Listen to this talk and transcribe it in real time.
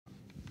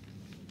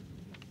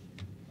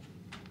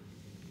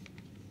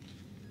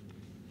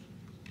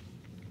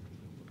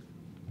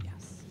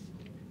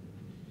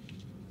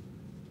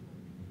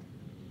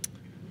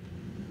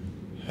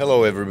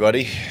Hello,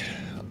 everybody.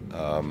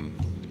 Um,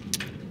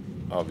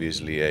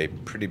 Obviously, a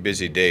pretty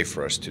busy day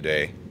for us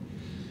today.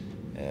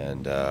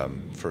 And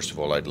first of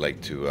all, I'd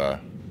like to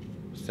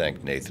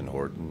thank Nathan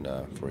Horton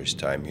for his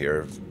time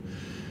here,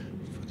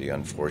 for the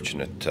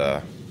unfortunate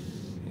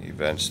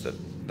events that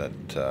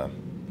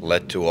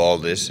led to all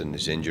this and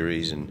his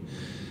injuries and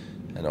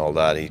all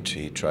that.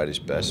 He tried his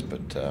best,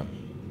 but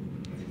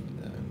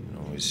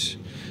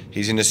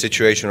he's in a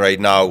situation right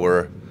now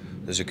where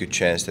there's a good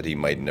chance that he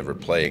might never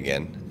play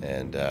again,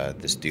 and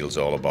this deal's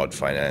all about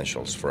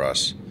financials for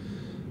us.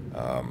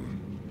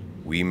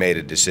 We made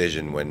a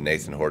decision when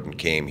Nathan Horton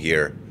came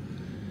here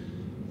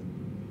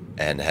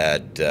and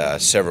had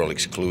several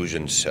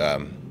exclusions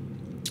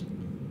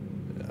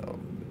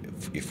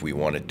if we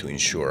wanted to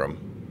insure him.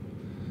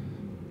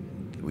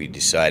 We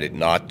decided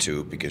not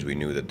to because we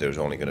knew that there was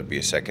only going to be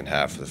a second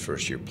half of the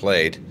first year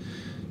played.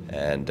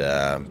 And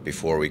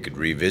before we could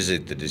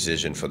revisit the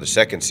decision for the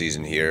second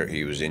season here,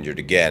 he was injured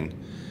again.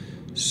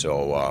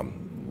 So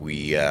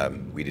we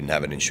didn't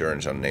have an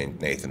insurance on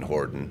Nathan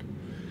Horton.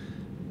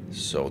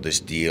 So this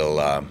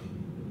deal,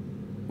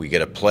 we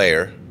get a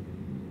player,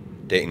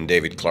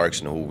 David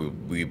Clarkson, who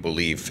we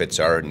believe fits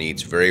our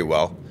needs very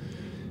well,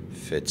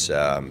 fits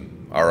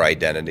our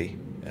identity,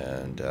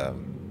 and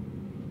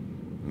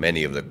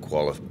many of the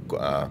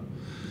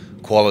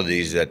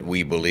qualities that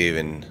we believe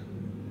in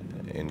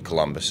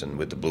Columbus and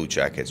with the Blue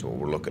Jackets, what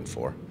we're looking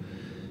for.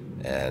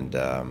 And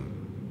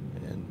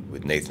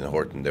with Nathan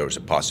Horton, there was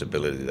a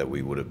possibility that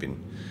we would have been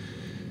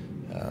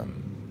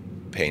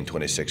paying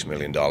 $26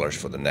 million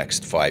for the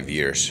next 5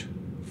 years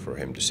for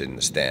him to sit in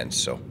the stands.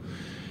 So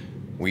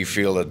we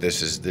feel that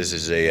this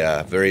is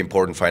a very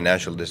important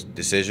financial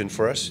decision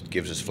for us. It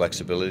gives us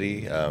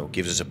flexibility,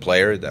 gives us a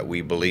player that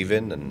we believe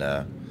in, and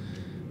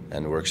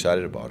we're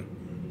excited about it.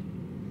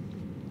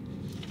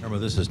 Jarmo,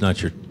 this is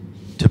not your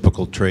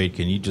typical trade.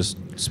 Can you just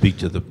speak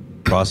to the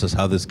process,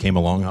 how this came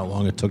along, how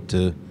long it took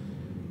to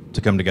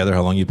come together,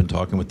 how long you've been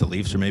talking with the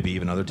Leafs or maybe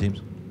even other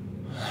teams?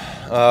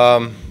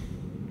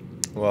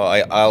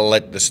 Well, I'll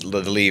let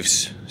the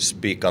Leafs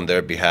speak on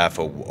their behalf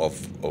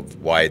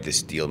of why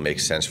this deal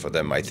makes sense for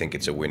them. I think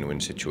it's a win-win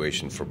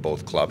situation for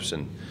both clubs,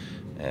 and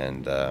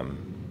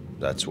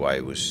that's why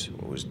it was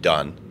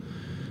done.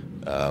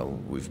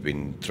 We've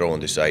been throwing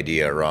this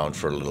idea around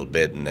for a little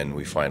bit, and then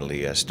we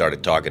finally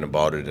started talking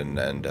about it,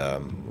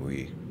 and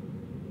we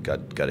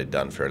got it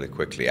done fairly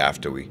quickly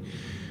after we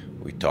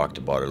talked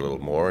about it a little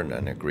more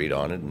and agreed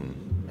on it,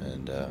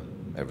 and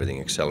everything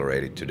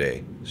accelerated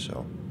today.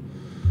 So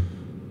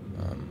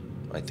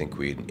I think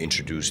we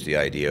introduced the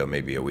idea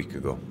maybe a week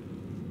ago.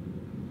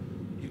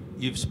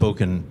 You've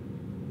spoken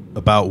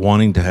about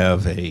wanting to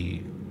have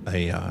a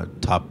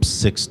top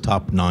 6,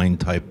 top 9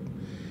 type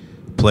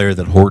player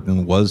that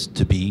Horton was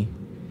to be.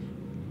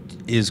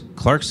 Is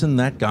Clarkson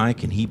that guy?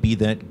 Can he be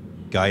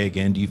that guy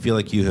again? Do you feel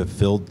like you have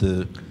filled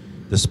the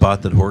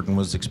spot that Horton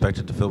was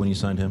expected to fill when you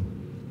signed him?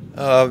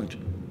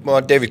 Well,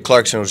 David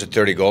Clarkson was a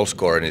 30-goal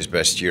scorer in his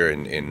best year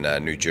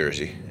in New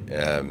Jersey.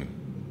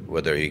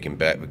 Whether he can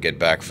get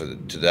back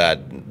to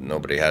that,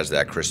 nobody has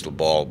that crystal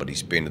ball. But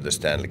he's been to the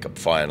Stanley Cup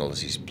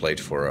Finals. He's played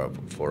for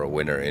a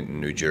winner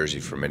in New Jersey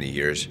for many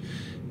years,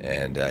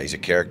 and he's a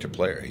character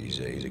player. He's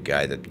a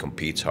guy that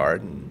competes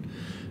hard,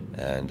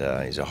 and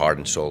he's a heart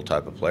and soul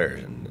type of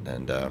player,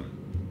 and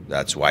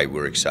that's why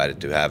we're excited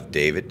to have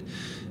David,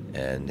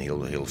 and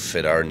he'll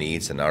fit our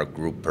needs and our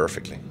group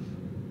perfectly.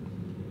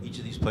 Each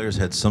of these players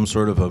had some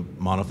sort of a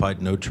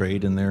modified no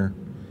trade in their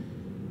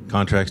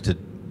contracts.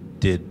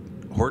 Did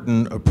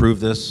Horton approve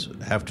this,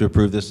 have to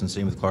approve this, and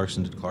same with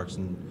Clarkson? Did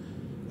Clarkson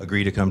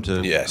agree to come to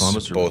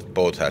Columbus? Yes,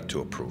 both had to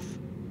approve.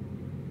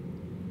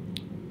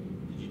 Did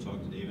you talk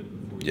to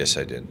David before? Yes,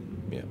 I did.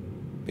 Yeah,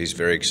 he's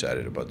very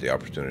excited about the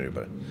opportunity,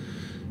 but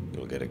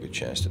you'll get a good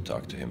chance to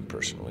talk to him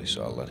personally,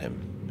 so I'll let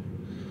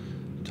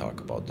him talk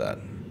about that.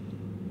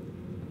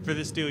 For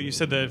this deal, you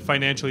said that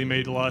financially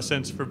made a lot of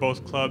sense for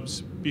both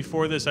clubs.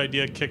 Before this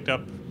idea kicked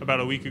up about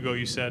a week ago,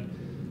 you said,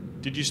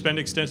 did you spend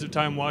extensive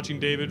time watching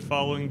David,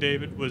 following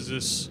David? Was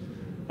this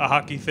a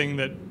hockey thing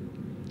that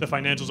the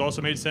financials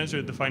also made sense, or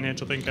did the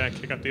financial thing kind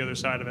of kick up the other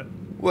side of it?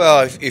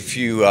 Well, if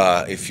you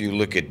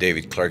look at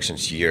David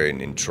Clarkson's year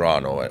in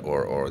Toronto,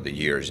 or the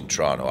years in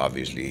Toronto,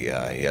 obviously he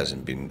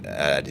hasn't been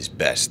at his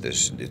best.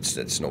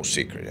 That's no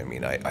secret. I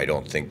mean, I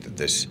don't think that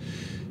this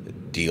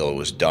deal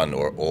was done,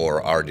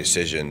 or our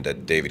decision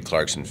that David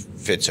Clarkson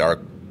fits our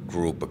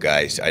group of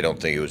guys. I don't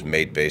think it was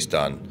made based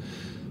on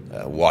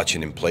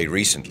watching him play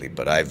recently,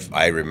 but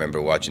I remember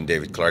watching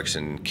David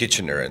Clarkson in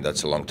Kitchener, and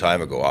that's a long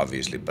time ago,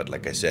 obviously. But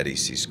like I said, he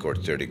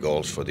scored 30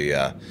 goals for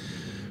the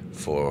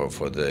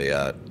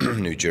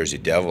New Jersey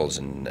Devils,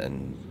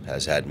 and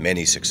has had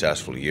many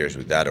successful years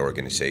with that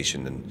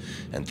organization,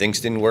 and things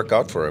didn't work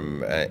out for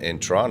him in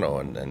Toronto,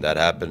 and that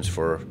happens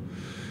for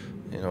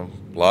a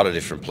lot of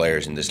different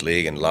players in this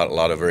league, and a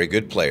lot of very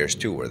good players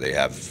too, where they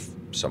have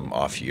some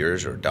off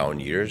years or down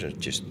years,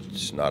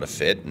 it's not a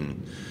fit,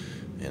 and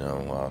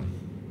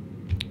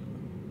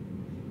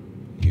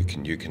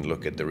you can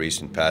look at the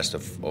recent past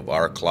of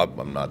our club.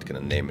 I'm not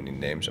going to name any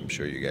names. I'm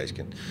sure you guys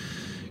can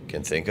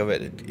can think of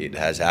it. It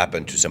has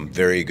happened to some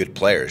very good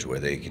players where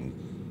they can,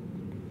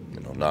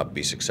 not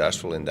be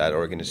successful in that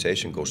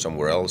organization, go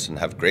somewhere else and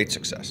have great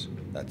success.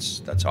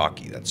 That's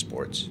hockey. That's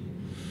sports.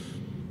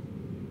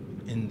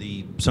 In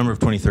the summer of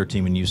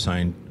 2013, when you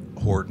signed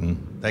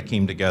Horton, that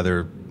came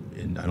together,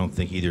 and I don't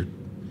think either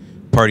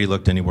party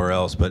looked anywhere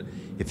else. But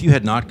if you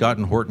had not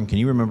gotten Horton, can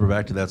you remember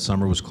back to that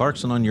summer? Was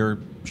Clarkson on your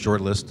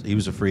short list? He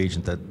was a free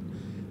agent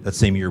that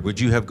same year. Would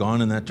you have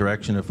gone in that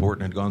direction if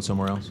Horton had gone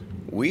somewhere else?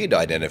 We'd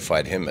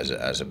identified him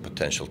as a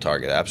potential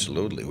target,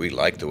 absolutely. We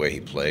like the way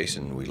he plays,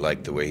 and we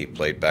like the way he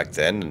played back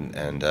then,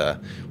 and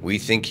we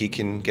think he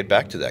can get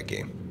back to that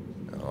game.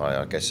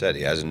 Like I said,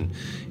 he hasn't.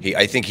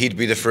 I think he'd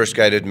be the first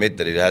guy to admit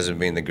that it hasn't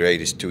been the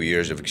greatest 2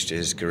 years of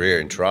his career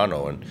in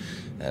Toronto,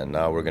 and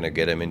now we're going to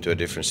get him into a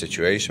different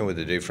situation with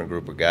a different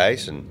group of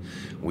guys, and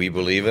we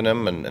believe in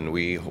him, and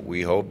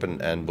we hope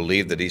and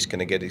believe that he's going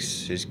to get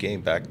his game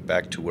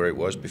back to where it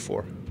was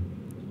before.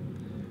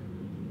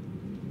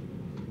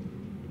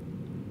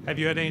 Have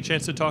you had any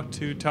chance to talk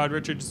to Todd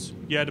Richards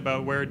yet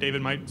about where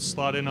David might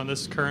slot in on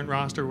this current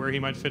roster, where he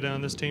might fit in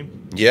on this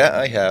team? Yeah,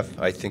 I have.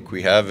 I think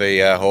we have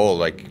a hole,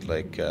 like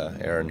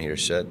Aaron here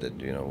said, that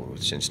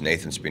since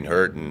Nathan's been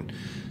hurt and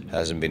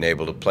hasn't been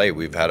able to play,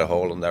 we've had a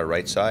hole on that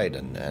right side,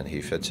 and he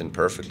fits in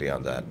perfectly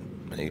on that.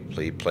 And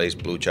he plays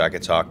Blue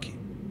Jackets hockey.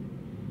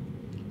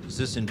 Does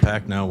this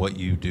impact now what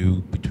you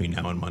do between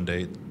now and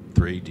Monday at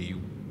 3? Do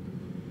you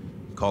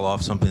call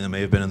off something that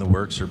may have been in the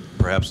works, or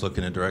perhaps look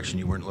in a direction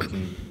you weren't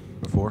looking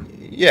before?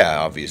 Yeah,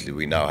 obviously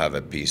we now have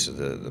a piece of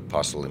the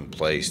puzzle in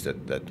place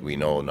that we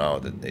know now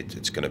that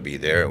it's going to be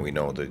there, and we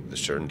know the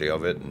certainty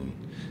of it,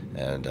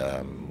 and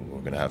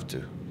we're going to have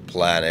to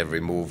plan every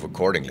move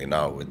accordingly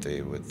now with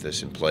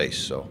this in place.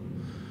 So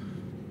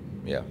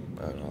yeah,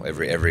 I don't know,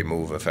 every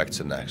move affects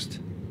the next.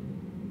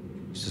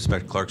 I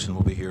suspect Clarkson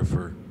will be here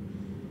for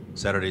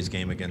Saturday's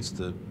game against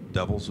the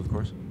Devils, of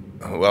course.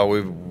 Well,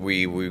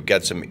 we've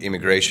got some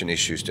immigration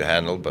issues to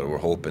handle, but we're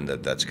hoping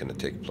that that's going to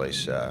take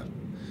place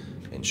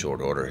in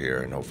short order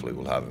here, and hopefully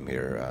we'll have him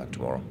here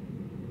tomorrow.